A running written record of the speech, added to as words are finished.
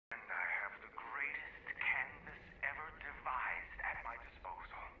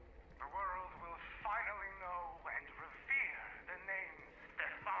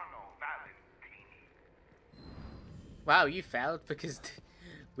Wow, you failed because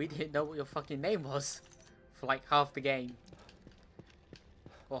we didn't know what your fucking name was for like half the game.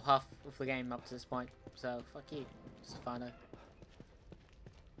 Or half of the game up to this point. So, fuck you, Stefano.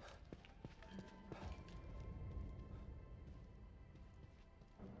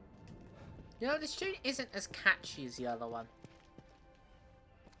 You know, this tune isn't as catchy as the other one.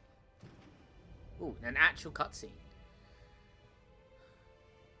 Ooh, an actual cutscene.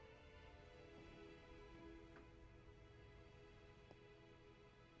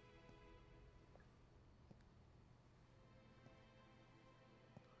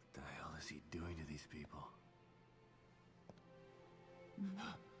 What the hell is he doing to these people?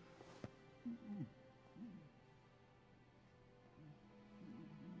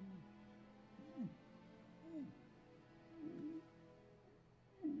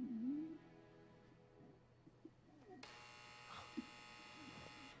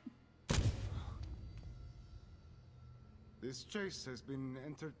 This chase has been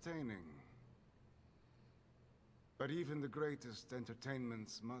entertaining. But even the greatest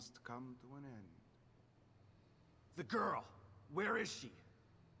entertainments must come to an end. The girl! Where is she?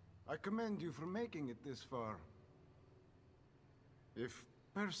 I commend you for making it this far. If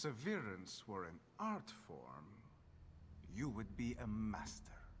perseverance were an art form, you would be a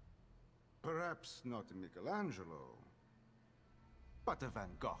master. Perhaps not a Michelangelo, but a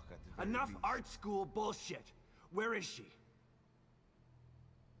Van Gogh at the very Enough least. art school bullshit! Where is she?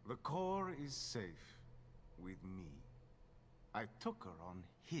 The core is safe with me. I took her on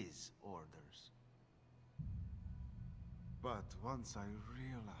his orders. But once I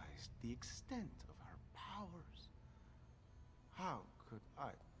realized the extent of her powers, how could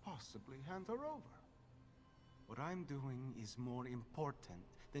I possibly hand her over? What I'm doing is more important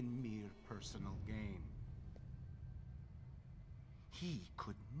than mere personal gain. He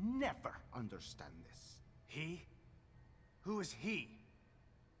could never understand this. He? Who is he?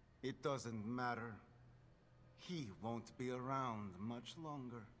 It doesn't matter. He won't be around much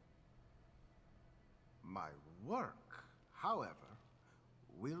longer. My work, however,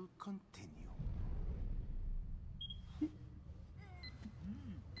 will continue.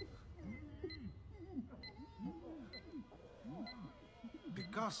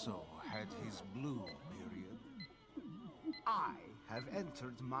 Picasso had his blue period. I have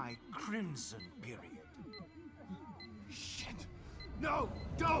entered my crimson period. Shit! No!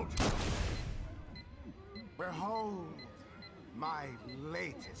 Don't! Behold, my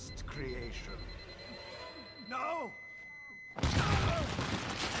latest creation. No!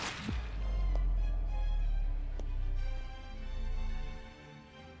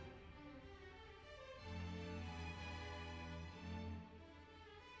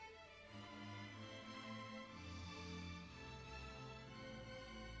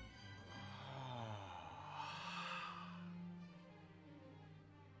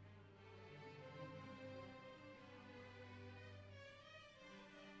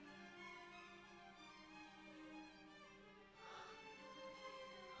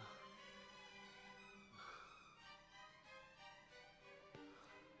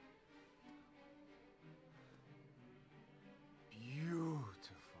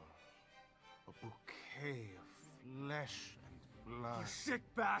 Beautiful. A bouquet of flesh and blood. You sick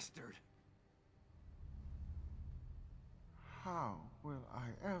bastard! How will I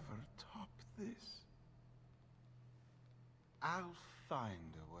ever top this? I'll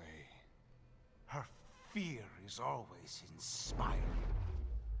find a way. Her fear is always inspiring.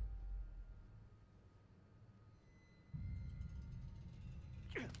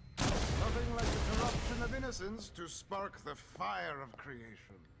 Nothing like the corruption of innocence to spark the fire of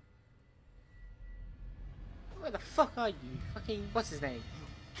creation. Where the fuck are you? Fucking, what's his name?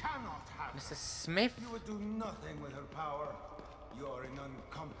 You cannot have Mr. her. Smith? You would do nothing with her power. You are an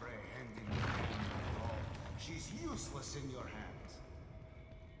uncomprehending man. She's useless in your hands.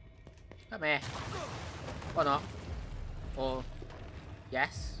 Come here. Or not. Or,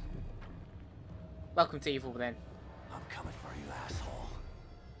 yes. Welcome to Evil then. I'm coming for you, asshole.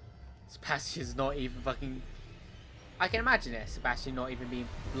 Sebastian's not even fucking... I can imagine it. Sebastian not even being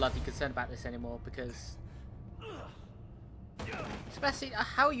bloody concerned about this anymore because... Sebastian,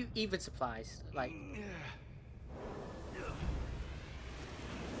 how are you even surprised? Like...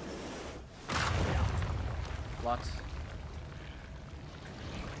 What?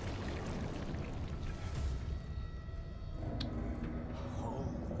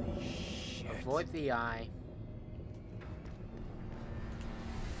 Holy shit. Avoid the eye.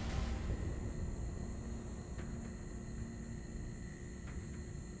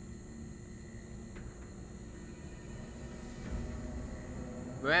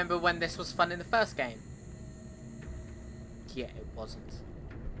 Remember when this was fun in the first game? Yeah, it wasn't.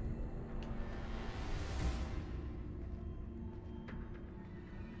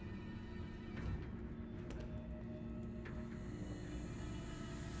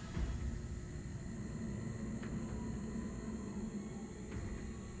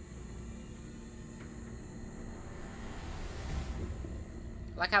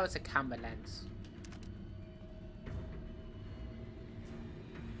 I like how it's a camera lens.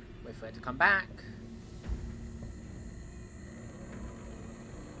 Wait for it to come back.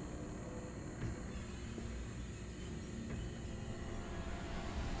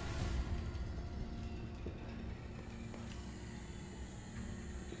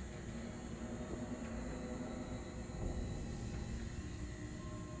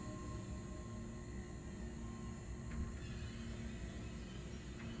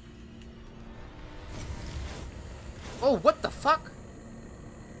 Oh, what the fuck?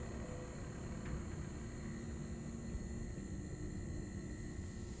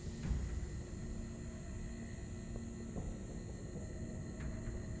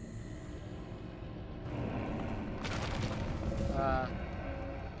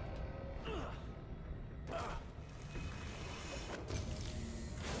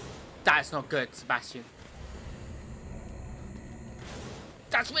 That's not good, Sebastian.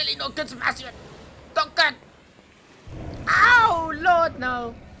 That's really not good, Sebastian. Not good. Ow, Lord,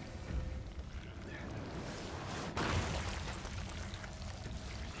 no.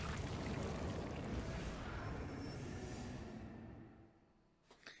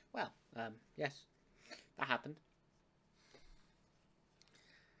 Well, yes, that happened.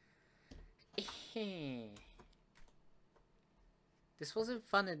 This wasn't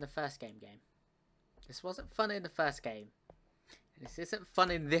fun in the first game. This wasn't fun in the first game. And this isn't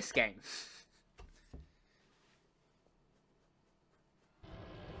fun in this game.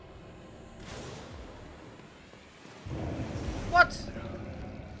 What?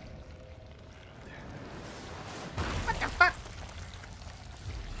 What the fuck?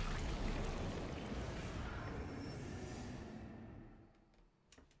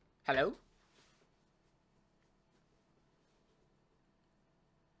 Hello?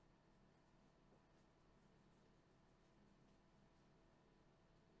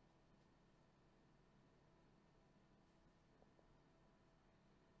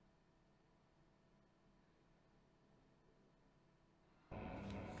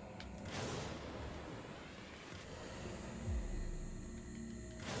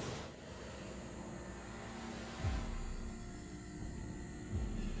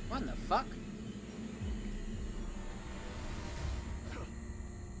 What the fuck?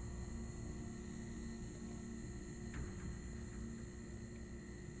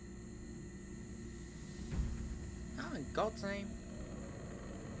 How in God's name?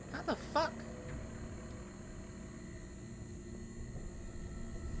 How the fuck?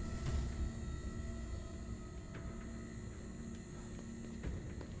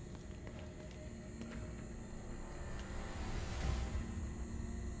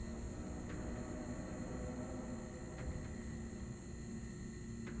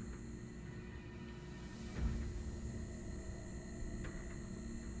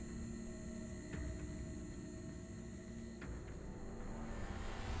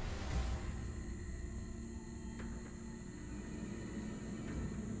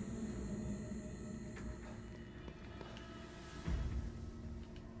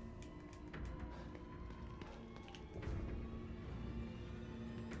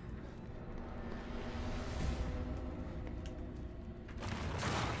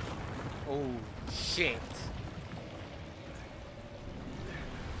 Oh, shit.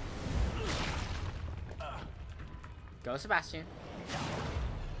 Go, Sebastian.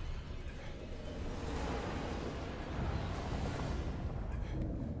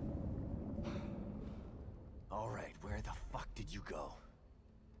 All right, where the fuck did you go?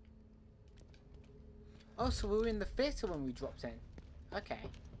 Oh, so we were in the theater when we dropped in. Okay.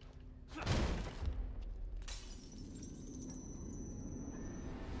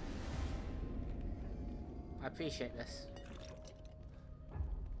 I appreciate this.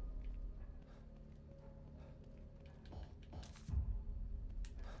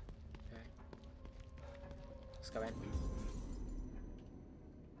 Okay. Let's go in.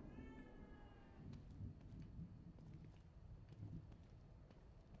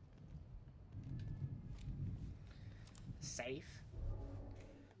 Safe.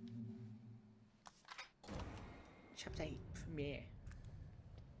 Chapter 8 premiere.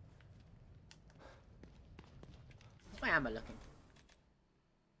 Why am I looking?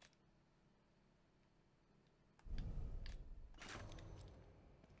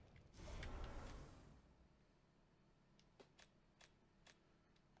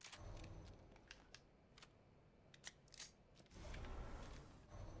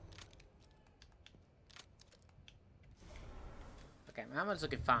 That one's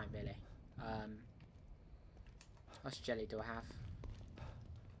looking fine, really. How much jelly do I have?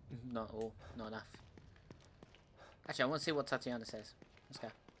 Not all. Not enough. Actually, I want to see what Tatiana says. Let's go.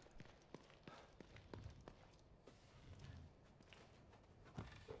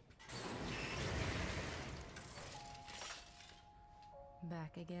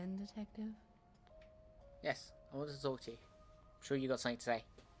 Back again, Detective? Yes, I want to talk to you. I'm sure you got something to say.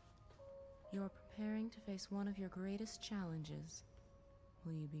 You're preparing to face one of your greatest challenges.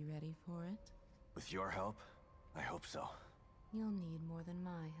 Will you be ready for it? With your help, I hope so. You'll need more than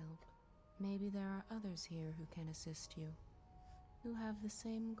my help. Maybe there are others here who can assist you, who have the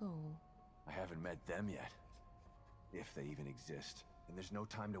same goal. I haven't met them yet. If they even exist. And there's no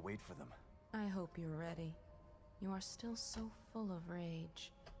time to wait for them. I hope you're ready. You are still so full of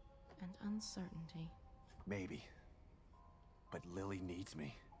rage and uncertainty. Maybe. But Lily needs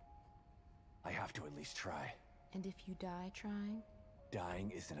me. I have to at least try. And if you die trying?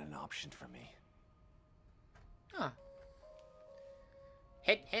 Dying isn't an option for me. Huh.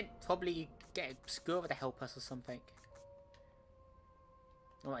 Hint, hint. Probably get Obscura to help us or something.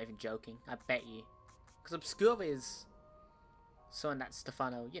 I'm not even joking. I bet you. Because Obscura is someone that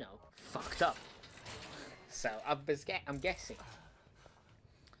Stefano, you know, fucked up. So, I'm guessing.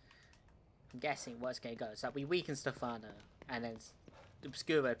 I'm guessing what's going to go. So, we weaken Stefano. And then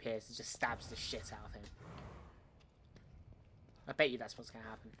Obscura appears and just stabs the shit out of him. I bet you that's what's going to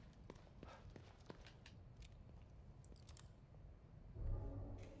happen.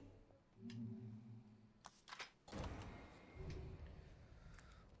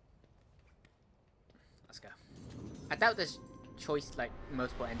 Let's go. I doubt there's choice, like,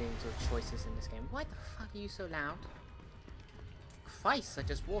 multiple endings or choices in this game. Why the fuck are you so loud? Christ, I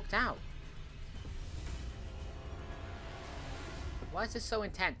just walked out. Why is this so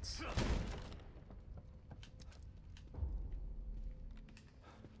intense?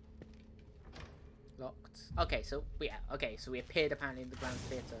 Locked. Okay, so we appeared apparently in the Grand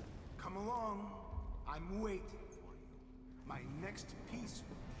Theatre. Come along. I'm waiting for you. My next piece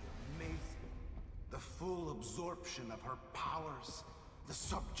will be amazing. The full absorption of her powers, the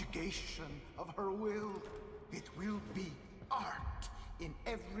subjugation of her will. It will be art in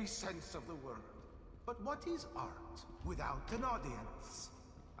every sense of the word. But what is art without an audience?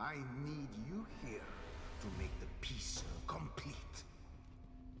 I need you here to make the piece complete.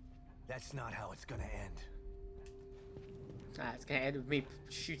 That's not how it's gonna end. Ah, it's gonna end with me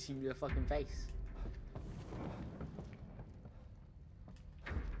shooting you in the fucking face.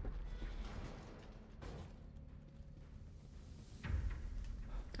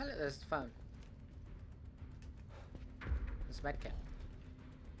 Oh look, there's the phone. There's a medkit.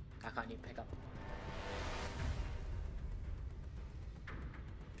 I can't even pick up.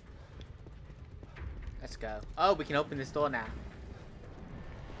 Let's go. Oh, we can open this door now.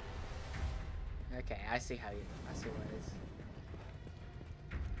 Okay, I see what it is.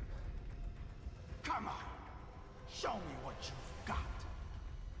 Come on. Show me what you've got.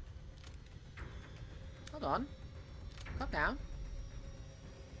 Hold on. Calm down.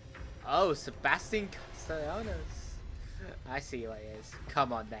 Oh, Sebastian Castellanos. I see what it is.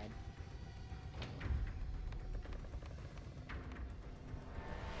 Come on, then.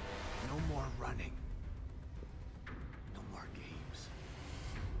 No more running. No more games.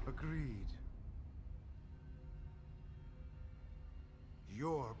 Agreed.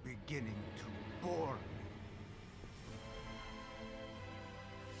 You're beginning to bore me.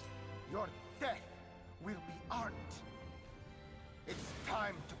 Your death will be art. It's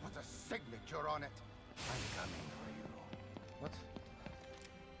time to put a signature on it. I'm coming for you. What?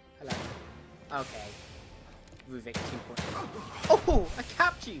 Hello. Okay. Ruvik 2.0. Oh, I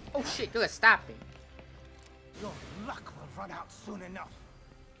capped you. Oh shit, you're gonna stab me. Your luck will run out soon enough.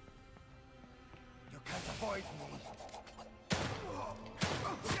 You can't avoid me.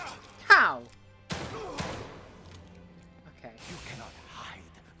 How? Okay. You cannot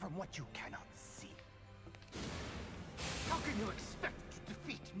hide from what you cannot see. How can you expect to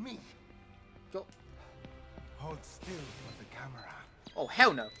defeat me? Go. Hold still for the camera. Oh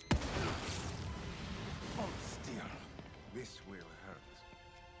hell no. Hold still. This will hurt.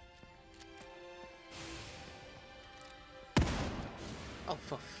 Oh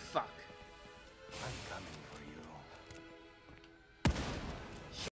for fuck.